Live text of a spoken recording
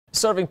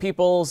Serving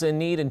people's in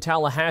need in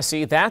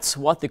Tallahassee, that's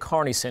what the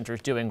Kearney Center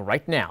is doing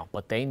right now,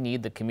 but they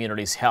need the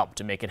community's help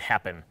to make it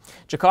happen.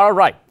 Jakara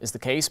Wright is the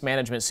case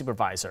management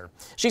supervisor.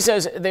 She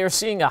says they're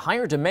seeing a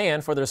higher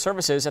demand for their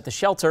services at the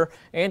shelter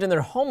and in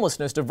their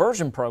homelessness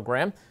diversion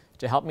program.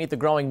 To help meet the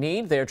growing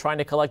need, they are trying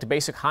to collect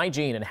basic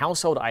hygiene and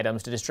household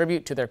items to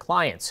distribute to their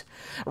clients.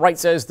 Wright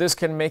says this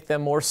can make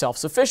them more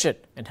self-sufficient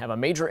and have a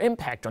major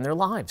impact on their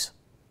lives.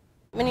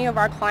 Many of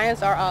our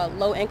clients are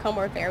low income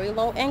or very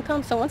low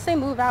income, so once they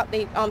move out,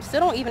 they still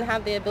don't even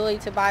have the ability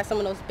to buy some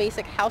of those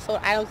basic household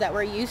items that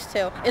we're used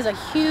to. Is a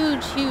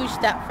huge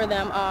step for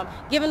them,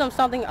 giving them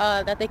something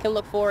that they can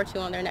look forward to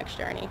on their next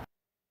journey.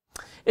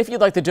 If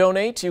you'd like to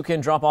donate, you can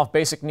drop off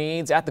basic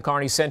needs at the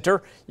Kearney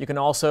Center. You can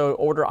also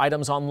order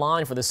items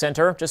online for the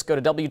center. Just go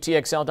to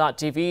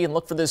WTXL.tv and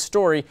look for this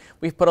story.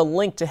 We've put a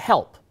link to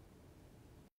help